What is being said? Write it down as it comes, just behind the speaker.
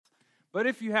But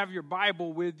if you have your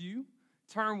Bible with you,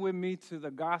 turn with me to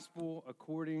the Gospel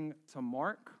according to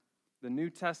Mark, the New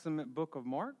Testament book of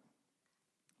Mark.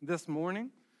 This morning,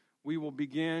 we will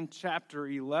begin chapter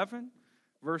 11,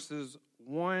 verses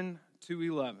 1 to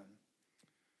 11.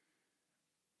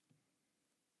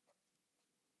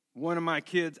 One of my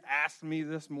kids asked me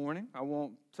this morning, I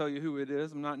won't tell you who it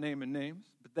is, I'm not naming names,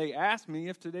 but they asked me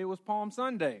if today was Palm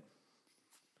Sunday.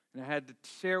 And I had to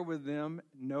share with them,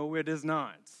 no, it is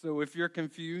not. So if you're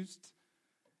confused,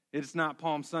 it's not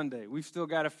Palm Sunday. We've still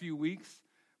got a few weeks,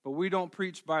 but we don't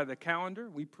preach by the calendar.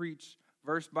 We preach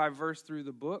verse by verse through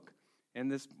the book. And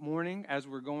this morning, as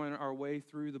we're going our way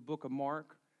through the book of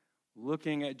Mark,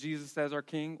 looking at Jesus as our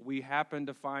King, we happen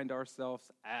to find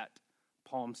ourselves at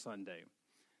Palm Sunday.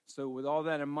 So with all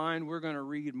that in mind, we're going to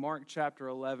read Mark chapter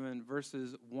 11,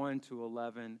 verses 1 to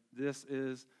 11. This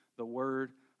is the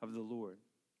word of the Lord.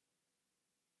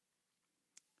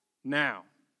 Now,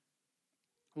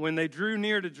 when they drew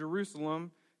near to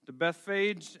Jerusalem, to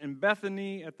Bethphage and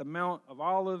Bethany at the Mount of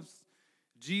Olives,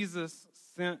 Jesus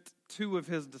sent two of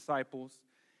his disciples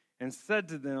and said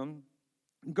to them,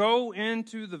 "Go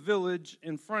into the village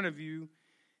in front of you,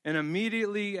 and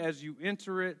immediately as you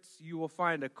enter it, you will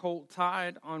find a colt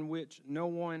tied on which no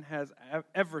one has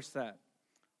ever sat.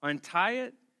 Untie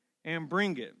it and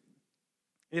bring it.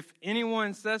 If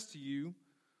anyone says to you,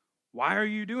 'Why are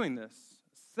you doing this?'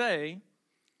 say,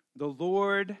 'The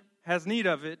Lord has need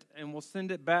of it, and will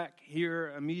send it back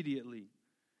here immediately.'"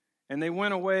 And they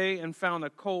went away and found a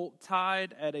colt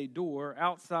tied at a door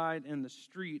outside in the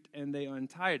street, and they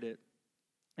untied it.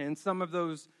 And some of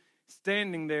those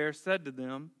standing there said to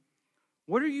them,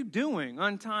 "What are you doing,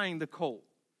 untying the colt?"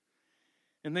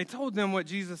 And they told them what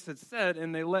Jesus had said,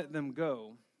 and they let them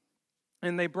go.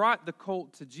 And they brought the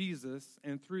colt to Jesus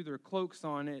and threw their cloaks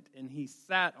on it, and he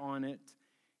sat on it.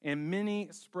 And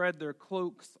many spread their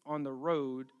cloaks on the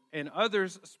road, and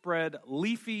others spread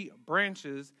leafy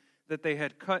branches that they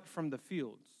had cut from the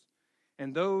fields.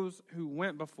 And those who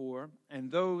went before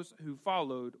and those who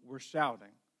followed were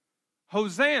shouting,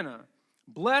 "Hosanna!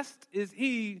 Blessed is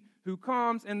he who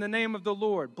comes in the name of the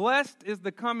Lord. Blessed is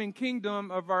the coming kingdom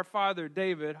of our father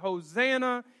David.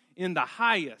 Hosanna in the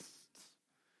highest."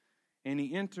 And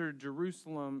he entered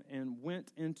Jerusalem and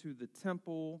went into the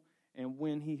temple. And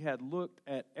when he had looked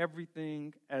at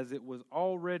everything, as it was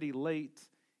already late,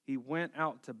 he went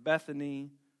out to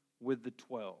Bethany with the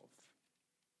 12.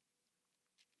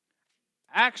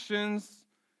 Actions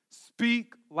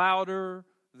speak louder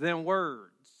than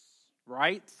words,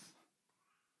 right?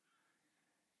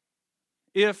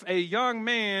 If a young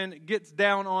man gets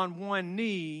down on one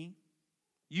knee,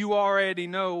 you already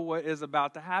know what is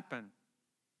about to happen,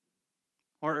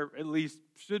 or at least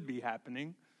should be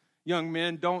happening. Young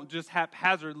men don't just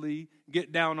haphazardly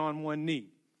get down on one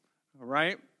knee, all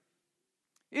right?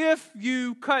 If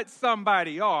you cut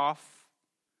somebody off,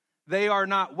 they are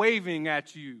not waving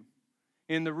at you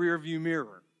in the rearview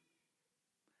mirror.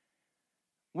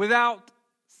 Without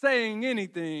saying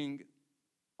anything,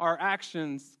 our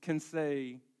actions can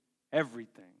say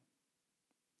everything.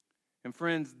 And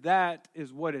friends, that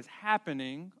is what is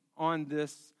happening on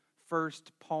this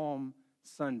first Palm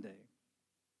Sunday.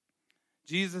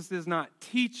 Jesus is not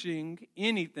teaching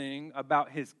anything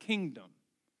about his kingdom,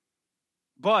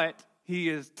 but he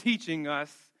is teaching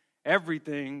us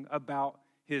everything about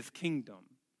his kingdom.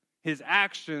 His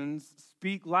actions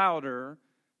speak louder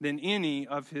than any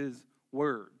of his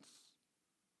words.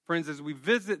 Friends, as we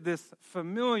visit this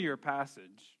familiar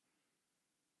passage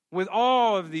with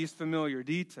all of these familiar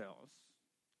details,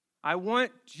 I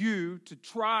want you to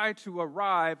try to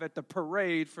arrive at the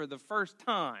parade for the first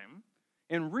time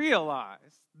and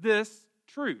realize this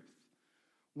truth.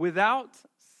 Without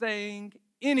saying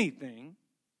anything,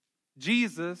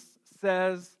 Jesus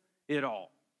says it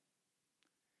all.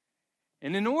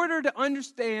 And in order to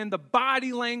understand the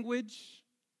body language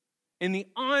and the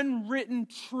unwritten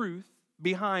truth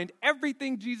behind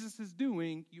everything Jesus is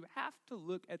doing, you have to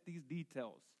look at these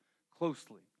details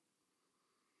closely.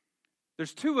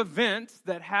 There's two events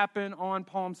that happen on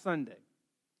Palm Sunday.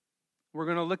 We're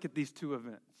going to look at these two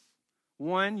events.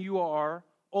 One you are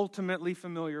ultimately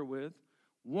familiar with.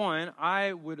 One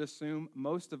I would assume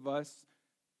most of us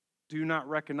do not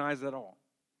recognize at all.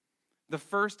 The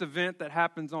first event that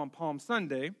happens on Palm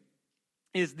Sunday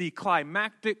is the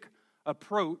climactic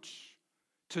approach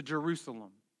to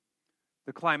Jerusalem.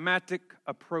 The climactic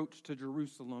approach to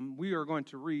Jerusalem. We are going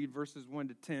to read verses 1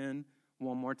 to 10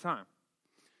 one more time.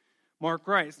 Mark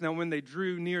writes, "Now when they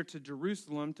drew near to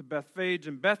Jerusalem, to Bethphage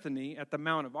and Bethany at the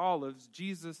Mount of Olives,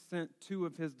 Jesus sent two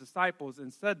of his disciples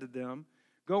and said to them,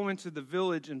 'Go into the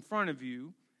village in front of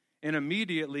you, and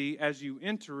immediately as you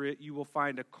enter it, you will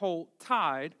find a colt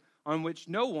tied on which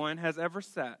no one has ever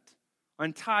sat.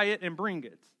 Untie it and bring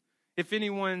it. If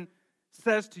anyone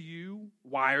says to you,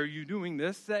 'Why are you doing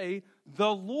this?' say,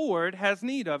 'The Lord has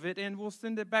need of it, and will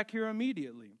send it back here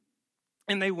immediately.'"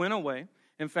 And they went away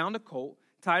and found a colt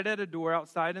tied at a door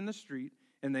outside in the street,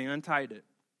 and they untied it.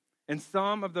 And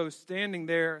some of those standing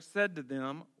there said to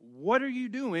them, "What are you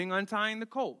doing untying the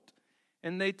colt?"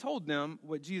 And they told them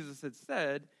what Jesus had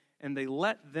said, and they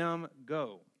let them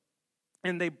go.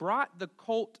 And they brought the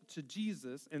colt to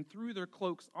Jesus and threw their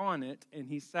cloaks on it, and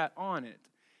he sat on it.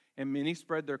 And many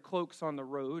spread their cloaks on the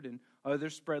road, and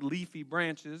others spread leafy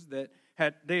branches that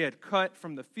they had cut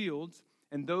from the fields.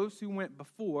 And those who went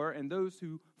before and those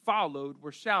who followed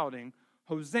were shouting,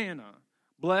 "Hosanna!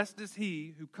 Blessed is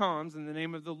he who comes in the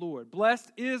name of the Lord.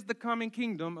 Blessed is the coming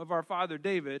kingdom of our father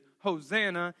David.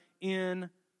 Hosanna in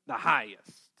the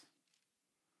highest."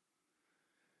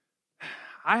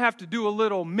 I have to do a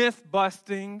little myth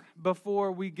busting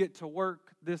before we get to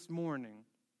work this morning.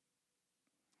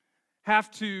 Have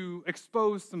to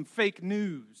expose some fake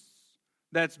news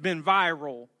that's been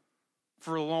viral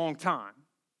for a long time.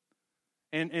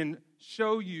 And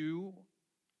show you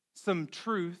some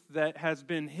truth that has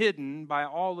been hidden by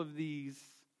all of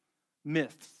these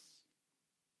myths.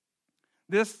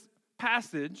 This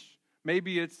passage,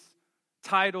 maybe it's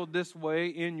titled this way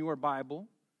in your Bible,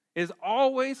 is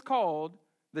always called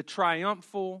the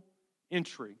triumphal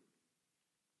entry.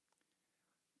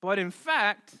 But in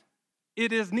fact,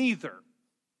 it is neither.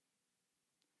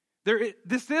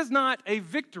 This is not a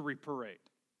victory parade.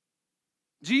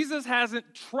 Jesus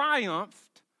hasn't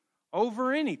triumphed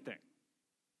over anything.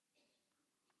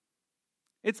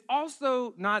 It's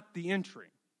also not the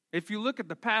entry. If you look at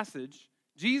the passage,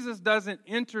 Jesus doesn't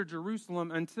enter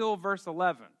Jerusalem until verse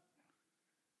 11.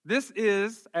 This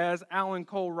is, as Alan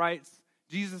Cole writes,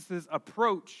 Jesus'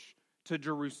 approach to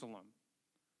Jerusalem.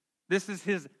 This is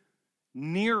his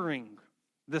nearing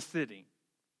the city.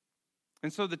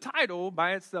 And so the title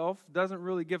by itself doesn't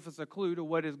really give us a clue to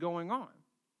what is going on.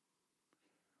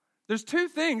 There's two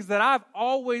things that I've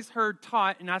always heard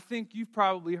taught, and I think you've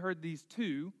probably heard these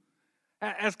too,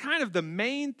 as kind of the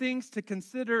main things to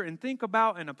consider and think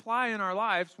about and apply in our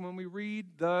lives when we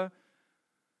read the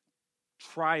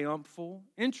triumphal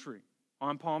entry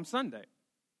on Palm Sunday.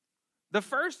 The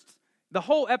first, the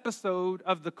whole episode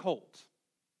of the colt.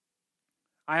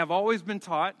 I have always been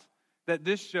taught that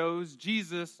this shows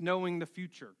Jesus knowing the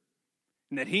future,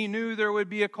 and that he knew there would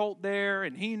be a colt there,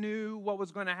 and he knew what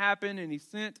was going to happen, and he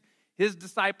sent his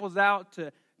disciples out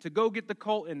to go get the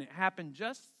colt, and it happened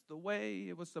just the way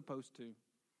it was supposed to.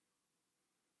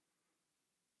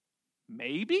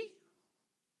 Maybe.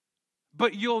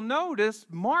 But you'll notice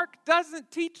Mark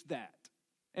doesn't teach that.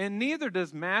 And neither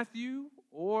does Matthew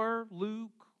or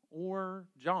Luke or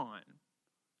John.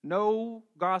 No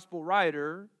gospel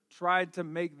writer tried to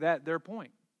make that their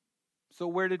point. So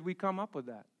where did we come up with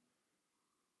that?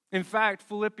 In fact,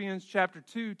 Philippians chapter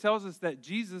 2 tells us that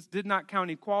Jesus did not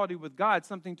count equality with God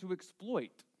something to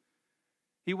exploit.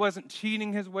 He wasn't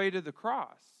cheating his way to the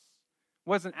cross.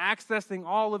 Wasn't accessing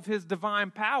all of his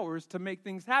divine powers to make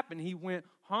things happen. He went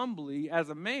humbly as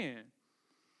a man.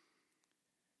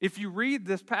 If you read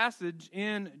this passage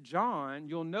in John,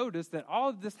 you'll notice that all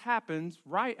of this happens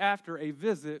right after a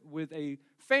visit with a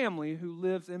family who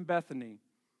lives in Bethany.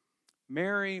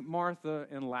 Mary, Martha,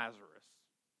 and Lazarus.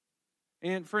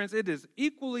 And friends, it is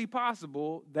equally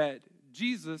possible that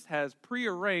Jesus has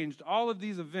prearranged all of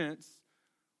these events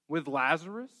with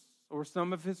Lazarus or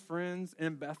some of his friends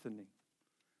in Bethany.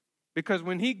 Because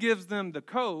when he gives them the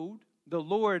code, the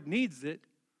Lord needs it,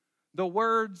 the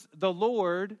words, the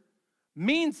Lord,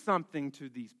 means something to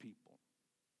these people.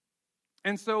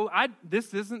 And so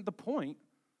this isn't the point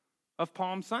of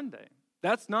Palm Sunday.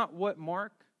 That's not what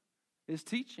Mark is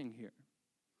teaching here.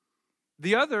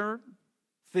 The other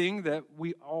thing that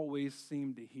we always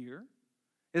seem to hear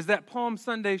is that Palm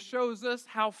Sunday shows us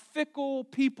how fickle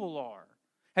people are.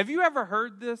 Have you ever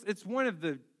heard this? It's one of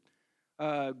the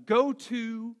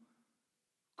go-to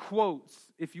quotes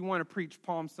if you want to preach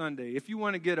Palm Sunday. If you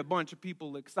want to get a bunch of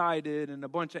people excited and a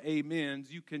bunch of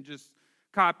amens, you can just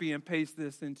copy and paste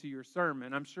this into your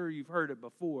sermon. I'm sure you've heard it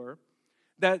before.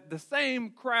 That the same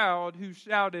crowd who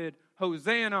shouted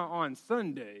Hosanna on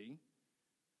Sunday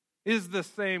is the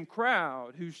same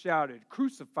crowd who shouted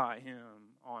crucify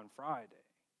him on Friday.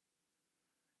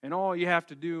 And all you have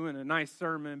to do in a nice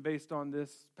sermon based on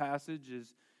this passage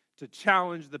is to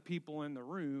challenge the people in the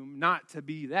room not to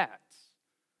be that,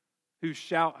 who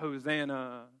shout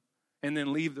Hosanna and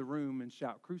then leave the room and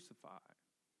shout crucify.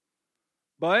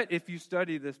 But if you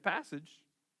study this passage,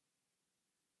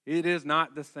 It is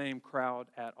not the same crowd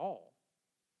at all.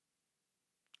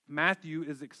 Matthew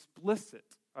is explicit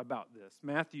about this.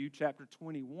 Matthew chapter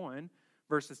 21,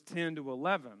 verses 10 to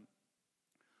 11.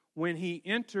 When he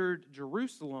entered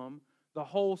Jerusalem, the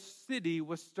whole city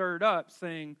was stirred up,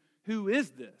 saying, "Who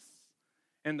is this?"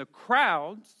 And the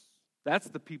crowds, that's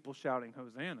the people shouting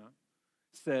Hosanna,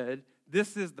 said,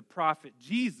 "This is the prophet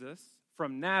Jesus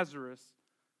from Nazareth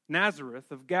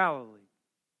of Galilee."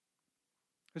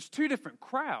 There's two different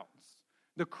crowds.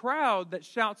 The crowd that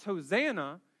shouts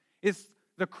Hosanna is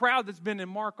the crowd that's been in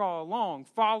Mark all along,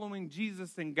 following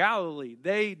Jesus in Galilee.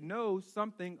 They know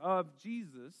something of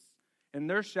Jesus, and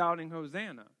they're shouting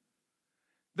Hosanna.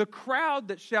 The crowd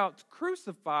that shouts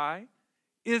crucify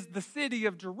is the city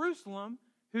of Jerusalem,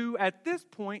 who at this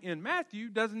point in Matthew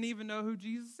doesn't even know who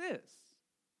Jesus is.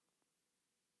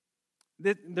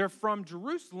 They're from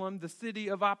Jerusalem, the city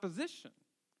of opposition.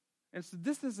 And so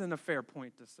this isn't a fair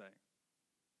point to say.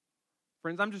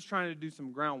 Friends, I'm just trying to do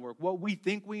some groundwork. What we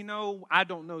think we know, I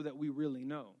don't know that we really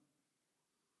know.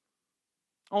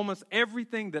 Almost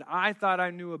everything that I thought I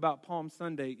knew about Palm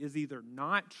Sunday is either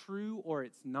not true or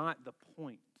it's not the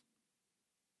point.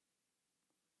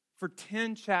 For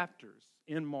 10 chapters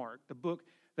in Mark, the book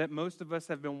that most of us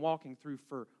have been walking through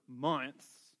for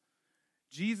months,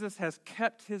 Jesus has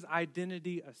kept his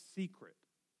identity a secret.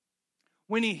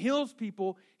 When he heals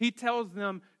people, he tells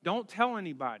them, "Don't tell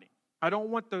anybody. I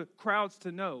don't want the crowds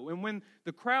to know." And when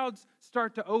the crowds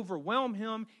start to overwhelm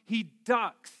him, he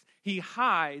ducks, he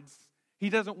hides. He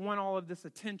doesn't want all of this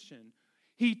attention.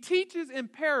 He teaches in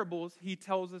parables, he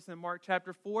tells us in Mark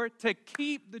chapter 4, to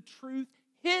keep the truth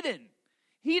hidden.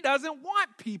 He doesn't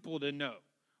want people to know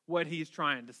what he's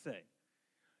trying to say.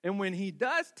 And when he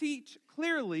does teach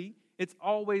clearly, it's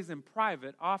always in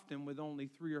private, often with only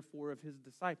 3 or 4 of his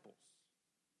disciples.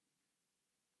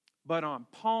 But on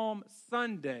Palm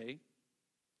Sunday,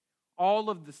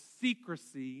 all of the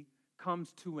secrecy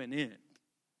comes to an end.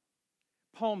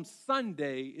 Palm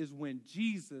Sunday is when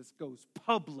Jesus goes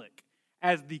public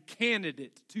as the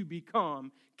candidate to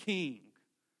become king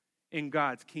in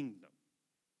God's kingdom.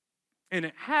 And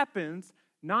it happens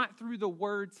not through the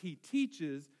words he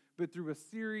teaches, but through a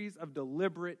series of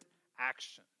deliberate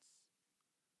actions.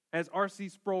 As R.C.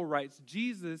 Sproul writes,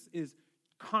 Jesus is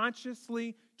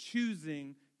consciously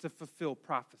choosing to fulfill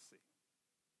prophecy.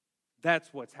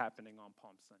 That's what's happening on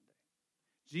Palm Sunday.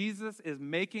 Jesus is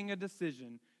making a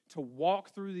decision to walk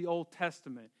through the Old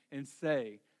Testament and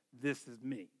say, "This is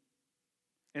me."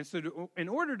 And so in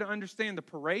order to understand the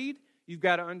parade, you've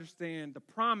got to understand the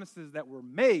promises that were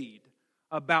made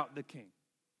about the king.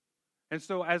 And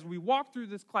so as we walk through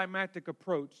this climactic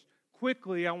approach,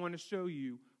 quickly I want to show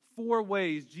you 4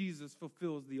 ways Jesus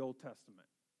fulfills the Old Testament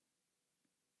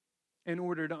in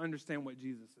order to understand what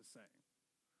Jesus is saying.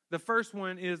 The first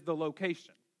one is the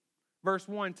location. Verse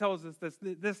 1 tells us that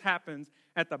this happens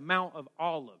at the Mount of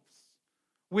Olives,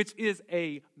 which is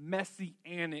a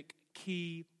messianic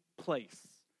key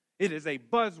place. It is a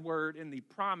buzzword in the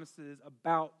promises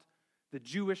about the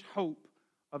Jewish hope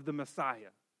of the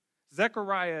Messiah.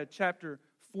 Zechariah chapter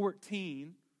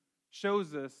 14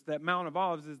 shows us that Mount of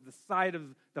Olives is the site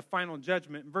of the final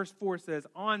judgment. Verse 4 says,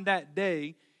 "On that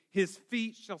day, his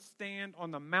feet shall stand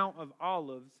on the Mount of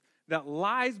Olives that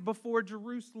lies before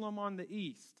Jerusalem on the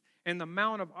east. And the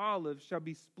Mount of Olives shall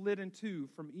be split in two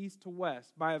from east to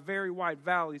west by a very wide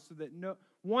valley, so that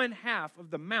one half of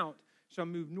the mount shall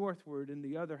move northward and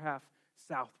the other half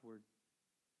southward."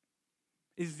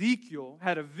 Ezekiel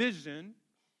had a vision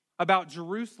about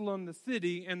Jerusalem, the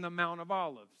city, and the Mount of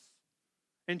Olives.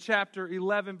 In chapter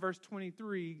 11, verse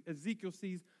 23, Ezekiel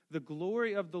sees the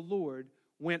glory of the Lord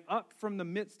went up from the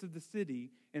midst of the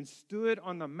city and stood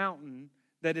on the mountain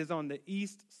that is on the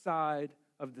east side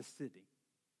of the city.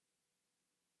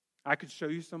 I could show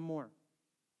you some more.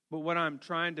 But what I'm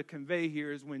trying to convey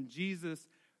here is when Jesus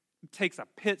takes a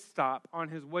pit stop on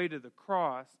his way to the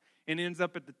cross and ends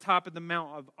up at the top of the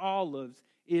Mount of Olives,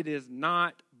 it is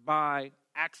not by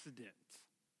accident.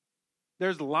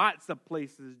 There's lots of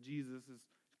places Jesus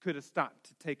could have stopped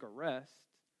to take a rest,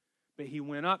 but he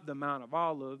went up the Mount of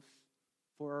Olives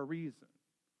for a reason.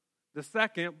 The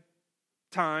second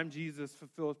time Jesus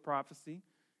fulfills prophecy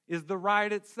is the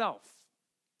ride itself.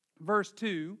 Verse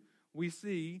 2, we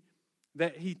see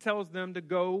that he tells them to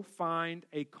go find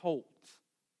a colt.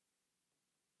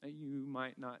 Now, you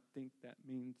might not think that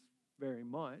means very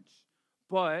much,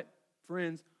 but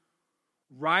friends,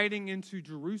 riding into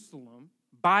Jerusalem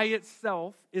by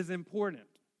itself is important.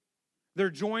 They're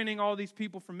joining all these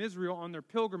people from Israel on their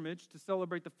pilgrimage to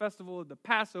celebrate the festival of the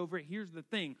Passover. Here's the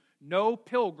thing: no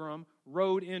pilgrim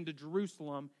rode into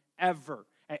Jerusalem ever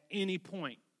at any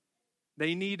point.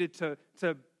 They needed to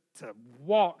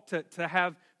walk, to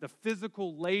have the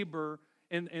physical labor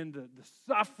and the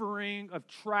suffering of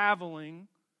traveling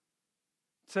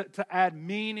to add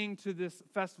meaning to this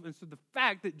festival. And so the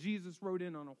fact that Jesus rode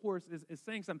in on a horse is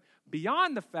saying something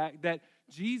beyond the fact that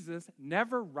Jesus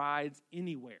never rides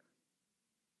anywhere.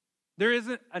 There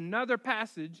isn't another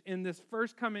passage in this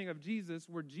first coming of Jesus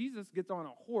where Jesus gets on a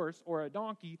horse or a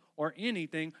donkey or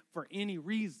anything for any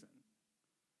reason.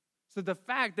 So the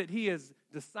fact that he has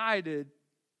decided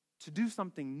to do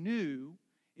something new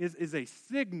is a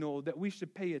signal that we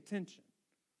should pay attention.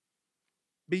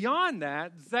 Beyond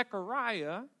that,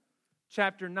 Zechariah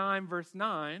chapter 9, verse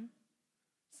 9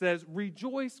 says,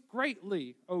 "Rejoice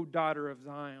greatly, O daughter of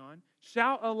Zion.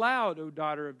 Shout aloud, O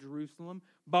daughter of Jerusalem.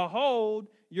 Behold,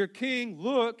 your king,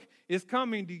 look, is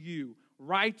coming to you.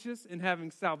 Righteous and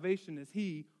having salvation is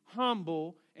he,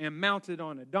 humble and mounted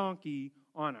on a donkey,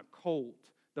 on a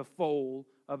colt, the foal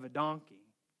of a donkey."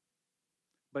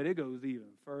 But it goes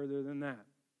even further than that.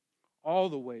 All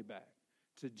the way back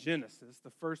to Genesis,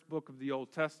 the first book of the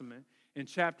Old Testament, in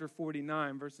chapter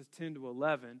 49, verses 10 to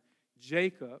 11,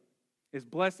 Jacob is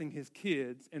blessing his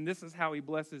kids, and this is how he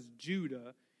blesses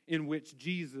Judah, in which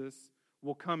Jesus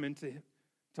will come into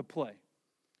play.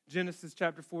 Genesis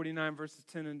chapter 49, verses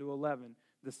 10 into 11.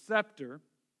 "The scepter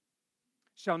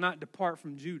shall not depart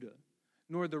from Judah,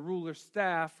 nor the ruler's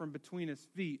staff from between his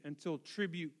feet, until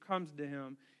tribute comes to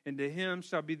him, and to him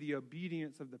shall be the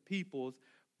obedience of the peoples,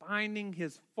 binding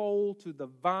his foal to the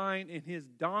vine and his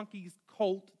donkey's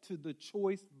colt to the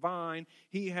choice vine.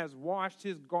 He has washed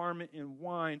his garment in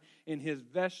wine and his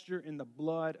vesture in the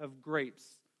blood of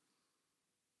grapes."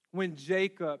 When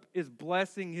Jacob is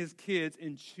blessing his kids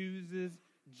and chooses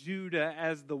Judah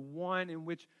as the one in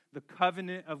which the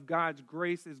covenant of God's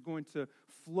grace is going to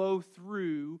flow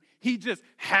through, he just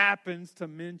happens to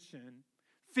mention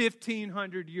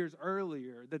 1,500 years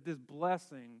earlier that this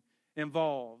blessing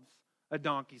involves a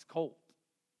donkey's colt.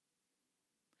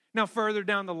 Now, further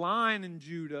down the line in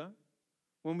Judah,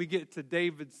 when we get to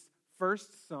David's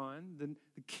first son,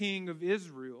 the king of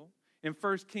Israel, in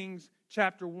 1 Kings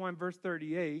chapter 1, verse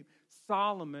 38,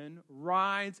 Solomon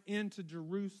rides into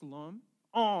Jerusalem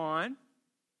on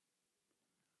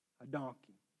a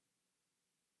donkey.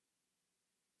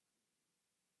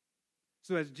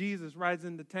 So as Jesus rides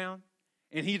into town,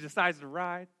 and he decides to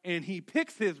ride, and he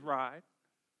picks his ride,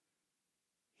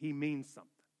 he means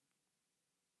something.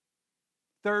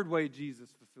 Third way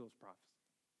Jesus fulfills prophecy.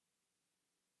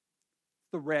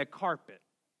 The red carpet.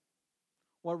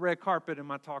 What red carpet am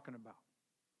I talking about?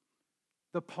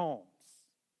 The palms.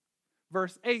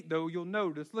 Verse 8, though, you'll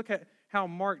notice, look at how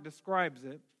Mark describes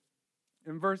it.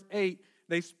 In verse 8,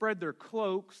 they spread their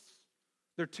cloaks,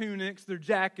 their tunics, their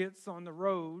jackets on the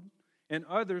road, and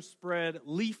others spread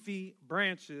leafy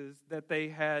branches that they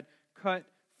had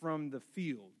cut from the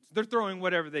fields. They're throwing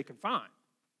whatever they can find.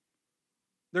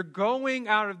 They're going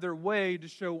out of their way to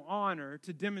show honor,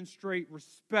 to demonstrate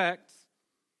respect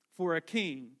for a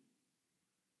king,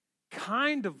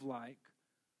 kind of like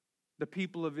the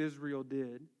people of Israel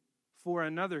did for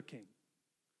another king.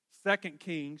 2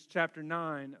 Kings chapter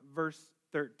 9, verse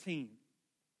 13.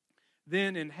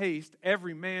 "Then in haste,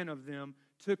 every man of them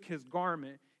took his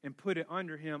garment and put it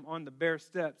under him on the bare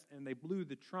steps, and they blew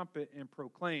the trumpet and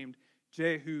proclaimed,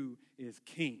 'Jehu is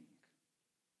king.'"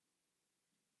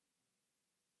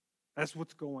 That's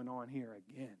what's going on here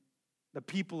again. The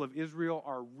people of Israel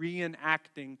are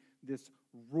reenacting this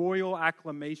royal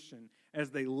acclamation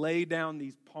as they lay down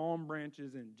these palm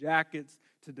branches and jackets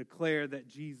to declare that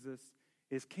Jesus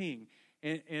is king.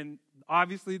 And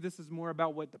obviously this is more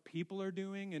about what the people are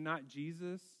doing and not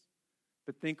Jesus.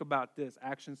 But think about this.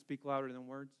 Actions speak louder than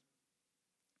words.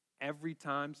 Every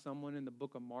time someone in the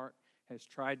book of Mark has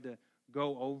tried to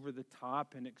go over the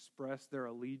top and express their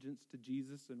allegiance to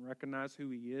Jesus and recognize who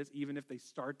he is, even if they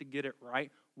start to get it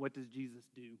right, what does Jesus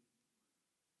do?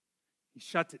 He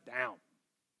shuts it down.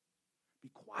 Be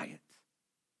quiet.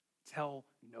 Tell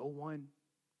no one.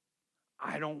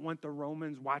 I don't want the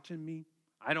Romans watching me.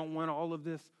 I don't want all of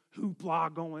this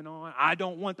hoopla going on. I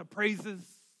don't want the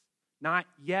praises. Not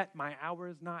yet. My hour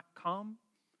has not come.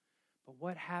 But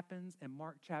what happens in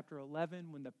Mark chapter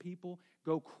 11 when the people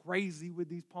go crazy with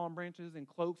these palm branches and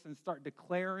cloaks and start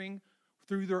declaring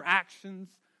through their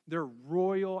actions their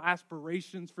royal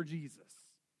aspirations for Jesus?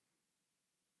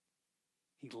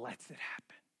 He lets it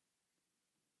happen.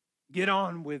 Get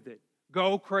on with it.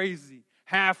 Go crazy.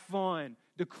 Have fun.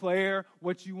 Declare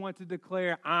what you want to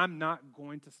declare. I'm not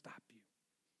going to stop you.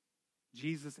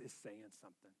 Jesus is saying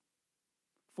something.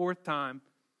 Fourth time,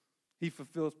 he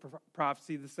fulfills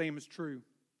prophecy. The same is true.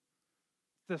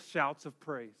 The shouts of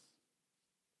praise.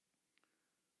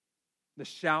 the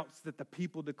shouts that the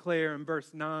people declare in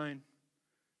verse 9,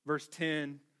 verse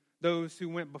 10. Those who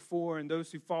went before and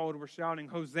those who followed were shouting,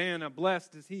 Hosanna,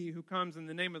 blessed is he who comes in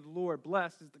the name of the Lord.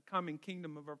 Blessed is the coming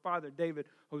kingdom of our father David.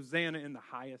 Hosanna in the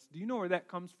highest. Do you know where that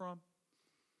comes from?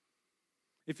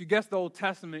 If you guess the Old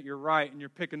Testament, you're right, and you're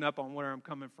picking up on where I'm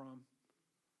coming from.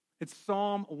 It's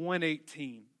Psalm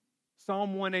 118.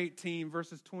 Psalm 118,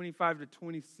 verses 25 to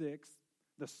 26.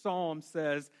 The psalm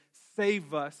says,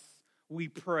 save us, we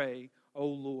pray, O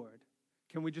Lord.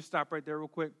 Can we just stop right there real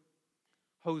quick?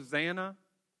 Hosanna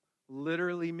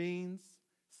literally means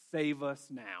save us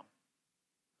now.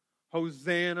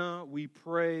 Hosanna, we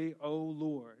pray, O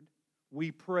Lord.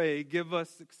 We pray, give us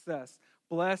success.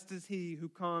 Blessed is he who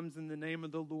comes in the name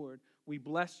of the Lord. We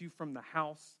bless you from the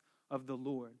house of the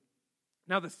Lord.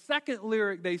 Now the second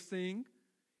lyric they sing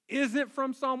isn't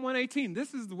from Psalm 118.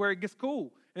 This is where it gets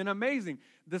cool and amazing.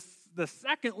 The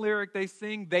second lyric they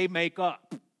sing, they make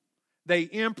up. They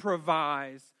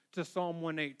improvise to Psalm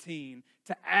 118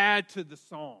 to add to the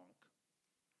song.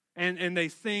 And they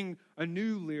sing a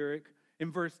new lyric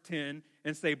in verse 10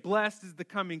 and say, blessed is the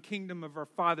coming kingdom of our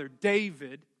father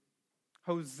David.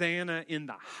 Hosanna in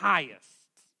the highest.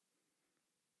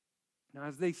 Now,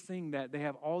 as they sing that, they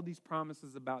have all these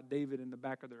promises about David in the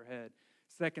back of their head.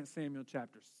 2 Samuel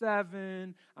chapter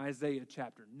 7, Isaiah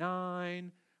chapter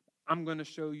 9. I'm going to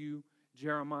show you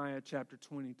Jeremiah chapter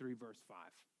 23, verse 5.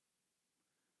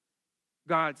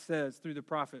 God says through the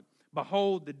prophet,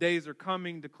 behold, the days are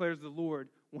coming, declares the Lord,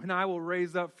 when I will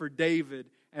raise up for David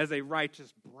as a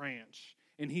righteous branch,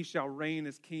 and he shall reign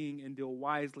as king and deal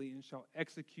wisely and shall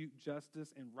execute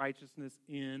justice and righteousness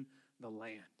in the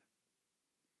land.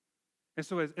 And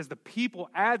so as the people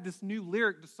add this new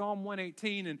lyric to Psalm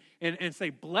 118 and say,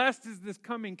 blessed is this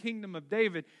coming kingdom of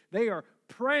David, they are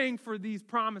praying for these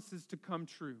promises to come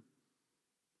true.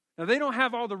 Now, they don't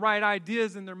have all the right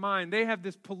ideas in their mind. They have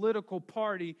this political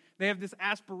party. They have this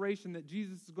aspiration that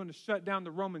Jesus is going to shut down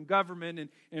the Roman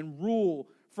government and rule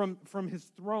from his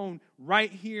throne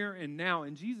right here and now.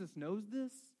 And Jesus knows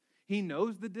this. He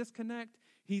knows the disconnect.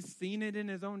 He's seen it in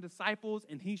his own disciples,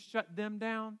 and he shut them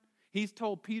down. He's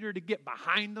told Peter to get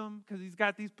behind them because he's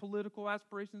got these political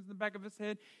aspirations in the back of his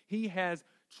head. He has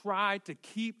tried to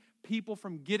keep people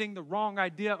from getting the wrong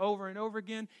idea over and over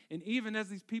again. And even as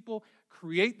these people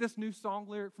create this new song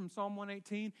lyric from Psalm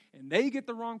 118 and they get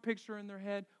the wrong picture in their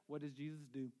head, what does Jesus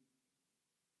do?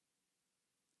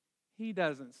 He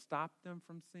doesn't stop them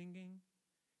from singing.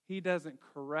 He doesn't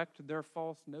correct their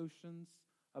false notions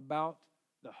about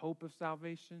the hope of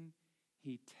salvation.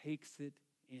 He takes it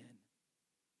in.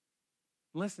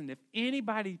 Listen, if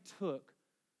anybody took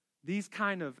these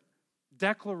kind of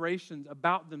declarations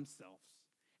about themselves,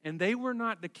 and they were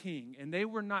not the king, and they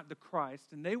were not the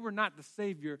Christ, and they were not the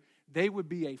Savior, they would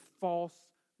be a false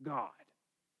God.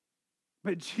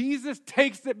 But Jesus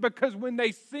takes it because when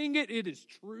they sing it, it is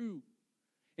true.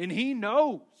 And he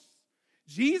knows.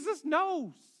 Jesus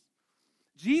knows.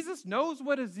 Jesus knows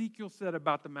what Ezekiel said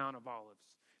about the Mount of Olives.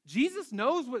 Jesus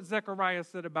knows what Zechariah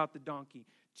said about the donkey.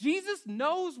 Jesus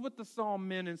knows what the psalm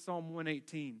meant in Psalm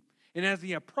 118. And as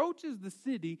he approaches the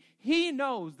city, he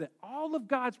knows that all of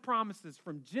God's promises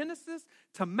from Genesis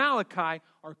to Malachi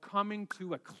are coming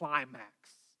to a climax.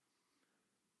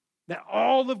 That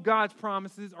all of God's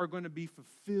promises are going to be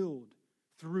fulfilled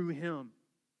through him.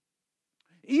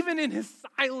 Even in his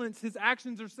silence, his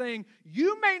actions are saying,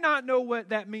 you may not know what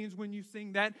that means when you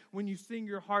sing that, when you sing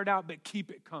your heart out, but keep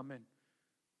it coming.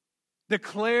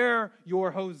 Declare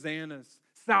your hosannas.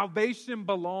 Salvation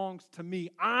belongs to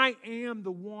me. I am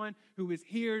the one who is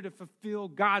here to fulfill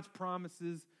God's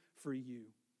promises for you.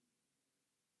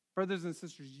 Brothers and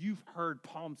sisters, you've heard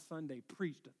Palm Sunday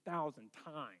preached 1,000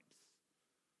 times.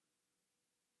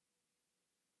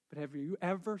 But have you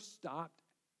ever stopped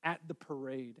at the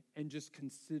parade and just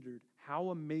considered how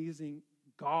amazing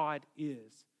God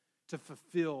is to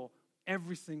fulfill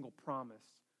every single promise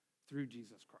through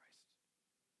Jesus Christ?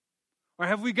 Or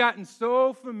have we gotten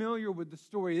so familiar with the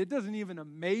story, it doesn't even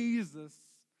amaze us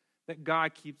that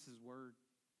God keeps his word?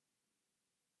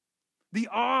 The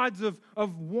odds of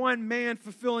one man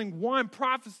fulfilling one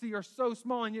prophecy are so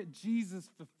small, and yet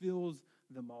Jesus fulfills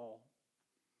them all.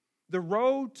 The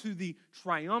road to the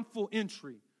triumphal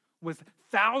entry was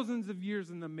thousands of years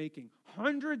in the making,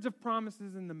 hundreds of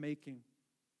promises in the making.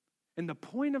 And the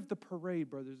point of the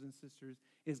parade, brothers and sisters,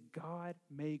 is God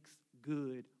makes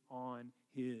good on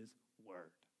his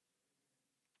word.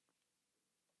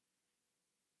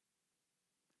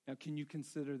 Now, can you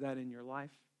consider that in your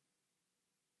life?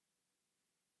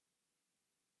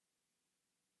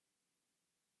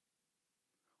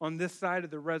 On this side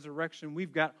of the resurrection,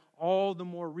 we've got all the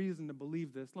more reason to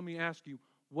believe this. Let me ask you,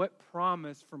 What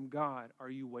promise from God are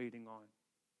you waiting on?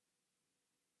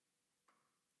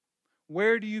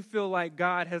 Where do you feel like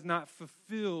God has not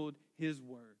fulfilled his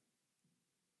word?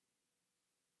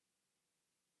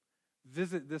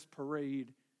 Visit this parade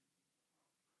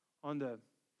on the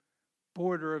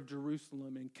border of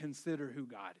Jerusalem and consider who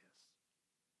God is.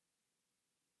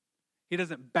 He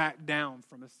doesn't back down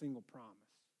from a single promise.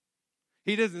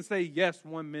 He doesn't say yes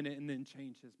 1 minute and then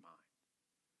change his mind.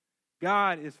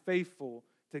 God is faithful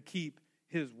to keep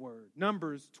his word.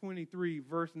 Numbers 23,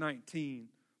 verse 19,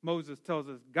 Moses tells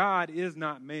us, God is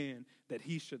not man that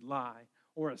he should lie,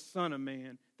 or a son of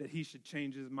man that he should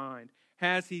change his mind.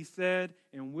 Has he said,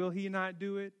 and will he not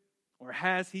do it? Or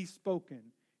has he spoken,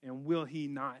 and will he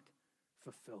not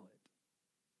fulfill it?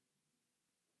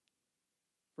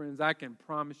 Friends, I can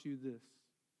promise you this.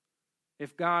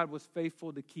 If God was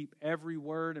faithful to keep every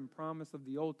word and promise of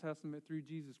the Old Testament through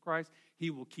Jesus Christ,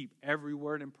 he will keep every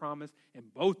word and promise in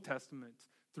both Testaments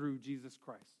through Jesus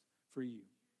Christ for you.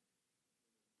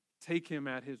 Take him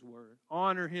at his word.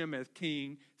 Honor him as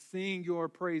king. Sing your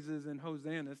praises and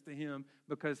hosannas to him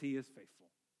because he is faithful.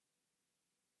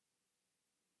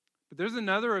 But there's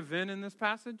another event in this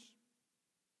passage.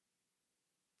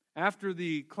 After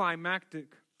the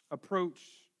climactic approach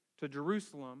to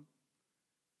Jerusalem,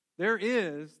 there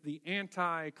is the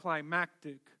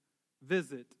anticlimactic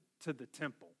visit to the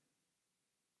temple.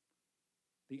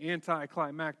 The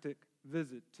anticlimactic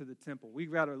visit to the temple.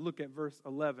 We've got to look at verse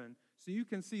 11 so you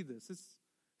can see this. It's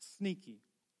sneaky.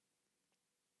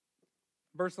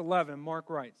 Verse 11, Mark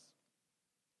writes,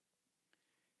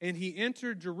 and he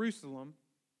entered Jerusalem,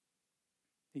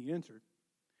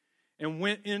 and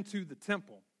went into the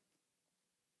temple.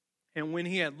 And when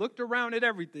he had looked around at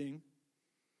everything,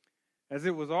 as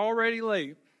it was already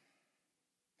late,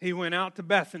 he went out to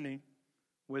Bethany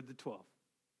with the 12.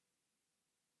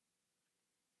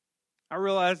 I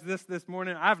realized this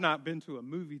morning, I've not been to a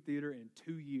movie theater in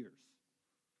 2 years.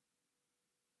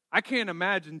 I can't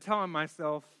imagine telling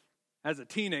myself as a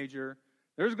teenager,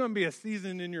 there's going to be a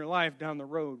season in your life down the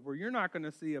road where you're not going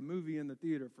to see a movie in the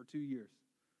theater for 2 years.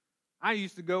 I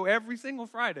used to go every single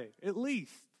Friday, at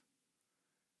least.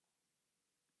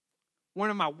 One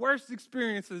of my worst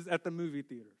experiences at the movie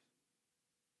theaters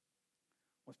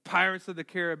was Pirates of the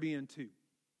Caribbean 2.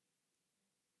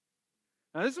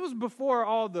 Now, this was before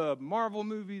all the Marvel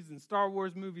movies and Star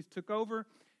Wars movies took over,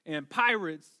 and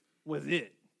Pirates was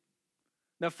it.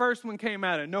 The first one came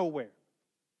out of nowhere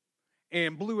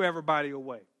and blew everybody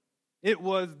away. It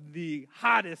was the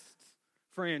hottest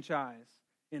franchise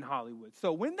in Hollywood.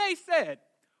 So when they said,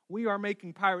 we are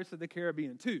making Pirates of the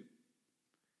Caribbean 2,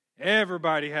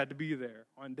 everybody had to be there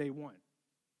on day one.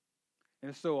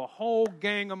 And so a whole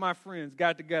gang of my friends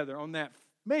got together on that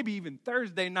maybe even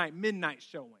Thursday night midnight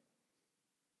showing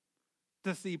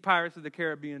to see Pirates of the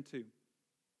Caribbean 2.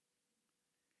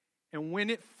 And when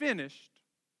it finished,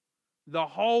 the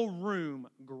whole room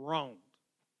groaned,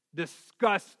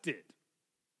 disgusted.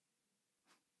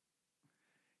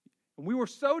 And we were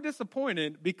so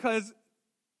disappointed because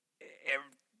it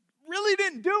really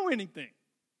didn't do anything.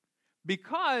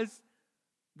 Because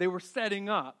they were setting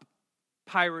up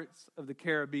Pirates of the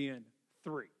Caribbean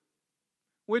 3,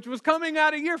 which was coming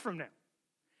out a year from now.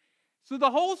 So the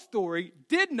whole story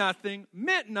did nothing,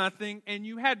 meant nothing, and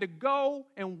you had to go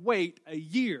and wait a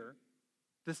year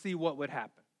to see what would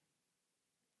happen.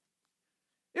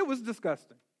 It was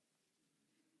disgusting.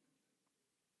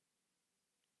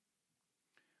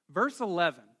 Verse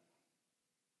 11.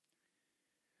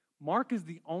 Mark is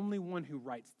the only one who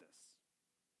writes this.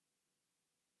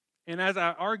 And as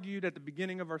I argued at the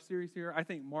beginning of our series here, I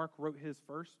think Mark wrote his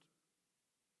first,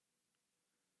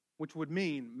 which would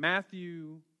mean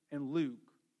Matthew and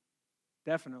Luke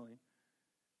definitely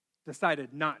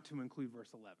decided not to include verse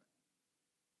 11.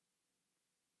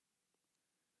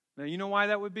 Now, you know why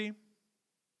that would be?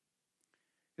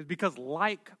 It's because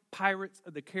like Pirates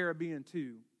of the Caribbean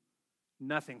 2,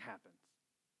 nothing happens.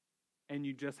 And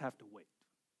you just have to wait.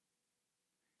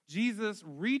 Jesus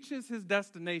reaches his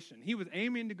destination. He was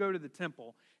aiming to go to the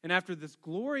temple, and after this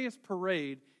glorious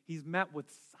parade, he's met with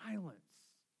silence.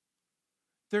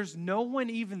 There's no one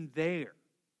even there.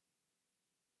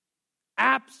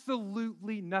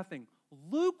 Absolutely nothing.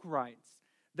 Luke writes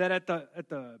that at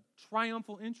the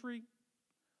triumphal entry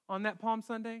on that Palm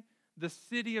Sunday, the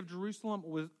city of Jerusalem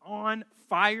was on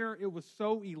fire. It was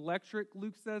so electric,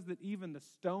 Luke says, that even the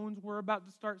stones were about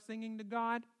to start singing to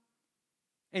God.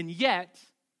 And yet,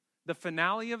 the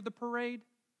finale of the parade,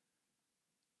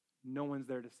 no one's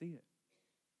there to see it.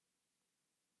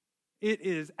 It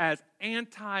is as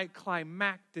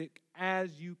anticlimactic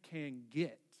as you can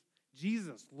get.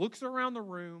 Jesus looks around the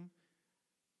room,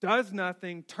 does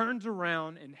nothing, turns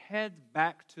around, and heads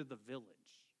back to the village.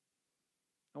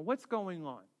 Now, what's going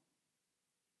on?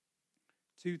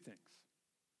 Two things.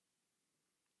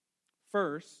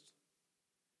 First,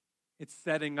 it's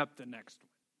setting up the next one.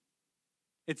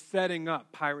 It's setting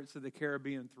up Pirates of the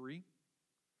Caribbean 3,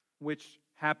 which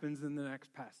happens in the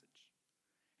next passage.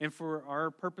 And for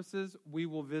our purposes, we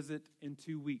will visit in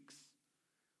 2 weeks,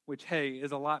 which, hey,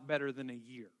 is a lot better than a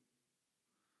year.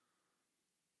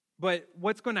 But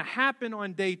what's going to happen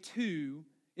on day 2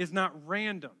 is not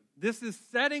random. This is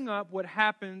setting up what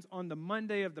happens on the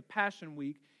Monday of the Passion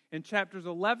Week, and chapters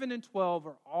 11 and 12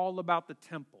 are all about the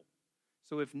temple.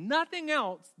 So if nothing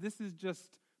else, this is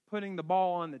just putting the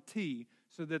ball on the tee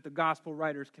so that the gospel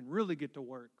writers can really get to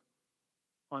work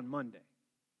on Monday.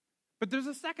 But there's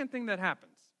a second thing that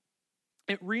happens.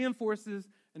 It reinforces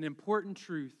an important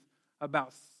truth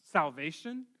about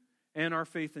salvation and our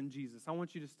faith in Jesus. I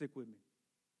want you to stick with me.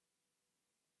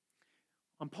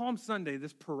 On Palm Sunday,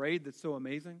 this parade that's so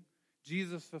amazing,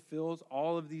 Jesus fulfills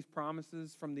all of these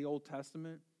promises from the Old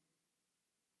Testament.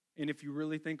 And if you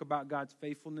really think about God's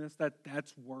faithfulness,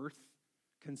 that's worth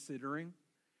considering.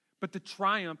 But the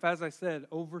triumph, as I said,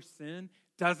 over sin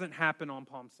doesn't happen on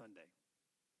Palm Sunday.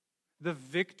 The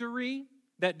victory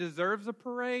that deserves a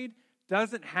parade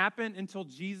doesn't happen until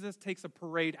Jesus takes a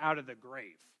parade out of the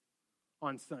grave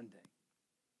on Sunday.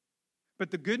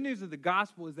 But the good news of the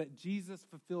gospel is that Jesus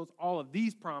fulfills all of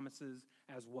these promises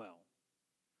as well.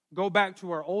 Go back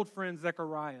to our old friend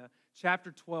Zechariah,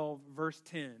 chapter 12, verse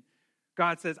 10.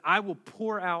 God says, I will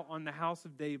pour out on the house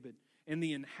of David and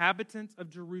the inhabitants of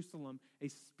Jerusalem a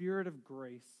spirit of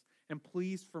grace and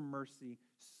pleas for mercy,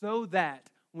 so that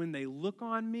when they look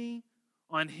on me,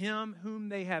 on him whom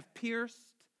they have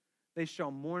pierced, they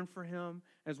shall mourn for him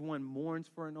as one mourns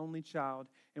for an only child,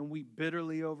 and weep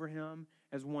bitterly over him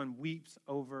as one weeps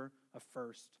over a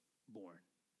firstborn.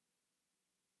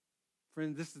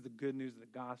 Friends, this is the good news of the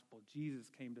gospel. Jesus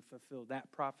came to fulfill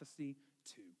that prophecy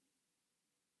too.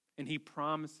 And he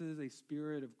promises a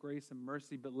spirit of grace and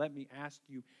mercy. But let me ask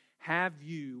you, have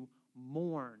you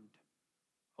mourned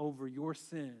over your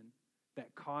sin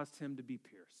that caused him to be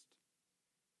pierced?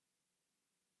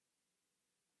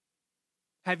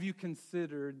 Have you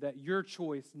considered that your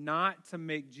choice not to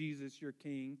make Jesus your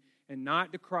king and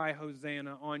not to cry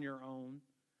Hosanna on your own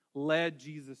led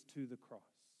Jesus to the cross?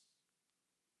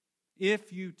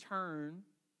 If you turn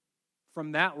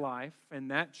from that life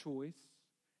and that choice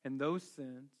and those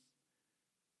sins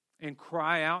and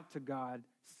cry out to God,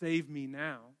 save me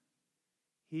now,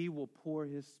 he will pour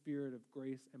his spirit of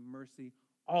grace and mercy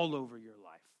all over your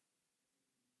life.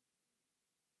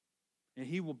 And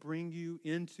he will bring you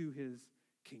into his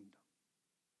kingdom.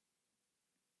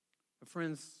 But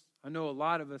friends, I know a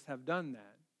lot of us have done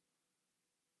that.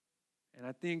 And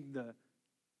I think the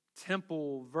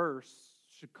temple verse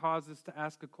should cause us to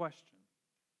ask a question.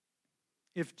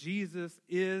 If Jesus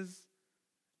is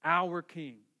our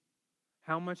king,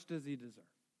 how much does he deserve?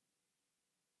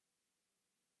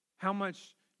 How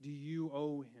much do you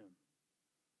owe him?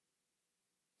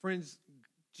 Friends,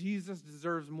 Jesus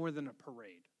deserves more than a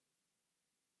parade.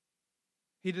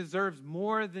 He deserves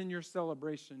more than your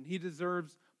celebration. He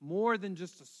deserves more than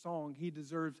just a song. He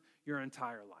deserves your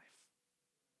entire life.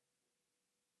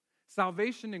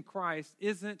 Salvation in Christ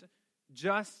isn't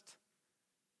just,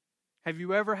 have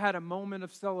you ever had a moment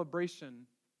of celebration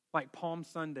like Palm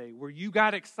Sunday where you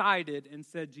got excited and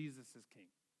said Jesus is king?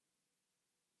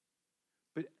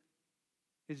 But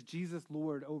is Jesus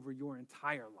Lord over your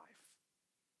entire life?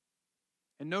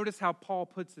 And notice how Paul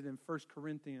puts it in 1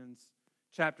 Corinthians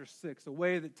chapter 6, a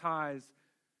way that ties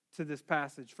to this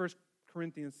passage. 1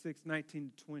 Corinthians 6,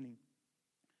 19 to 20.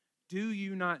 Do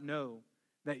you not know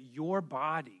that your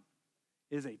body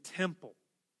is a temple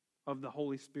of the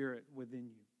Holy Spirit within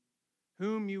you,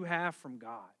 whom you have from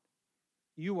God?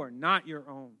 You are not your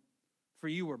own, for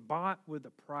you were bought with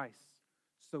a price.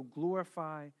 So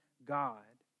glorify God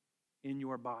in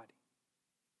your body.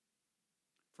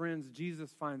 Friends,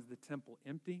 Jesus finds the temple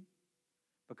empty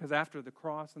because after the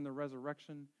cross and the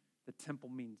resurrection, the temple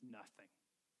means nothing.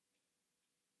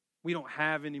 We don't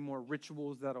have any more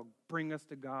rituals that'll bring us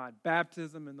to God.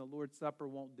 Baptism and the Lord's Supper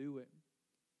won't do it.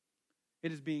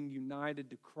 It is being united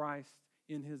to Christ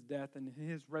in his death and in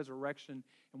his resurrection.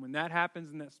 And when that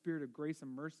happens and that spirit of grace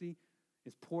and mercy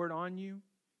is poured on you,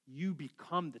 you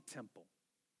become the temple.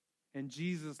 And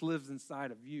Jesus lives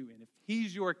inside of you. And if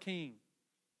he's your king,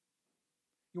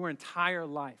 your entire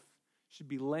life should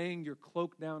be laying your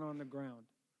cloak down on the ground,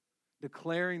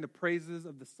 declaring the praises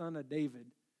of the Son of David,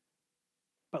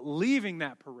 but leaving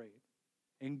that parade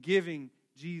and giving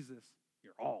Jesus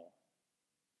your all.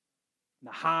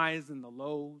 The highs and the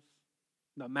lows,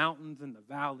 the mountains and the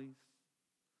valleys,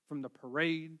 from the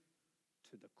parade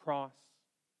to the cross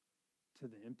to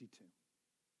the empty tomb.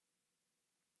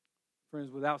 Friends,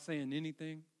 without saying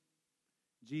anything,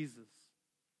 Jesus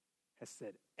has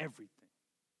said everything.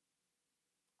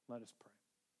 Let us pray.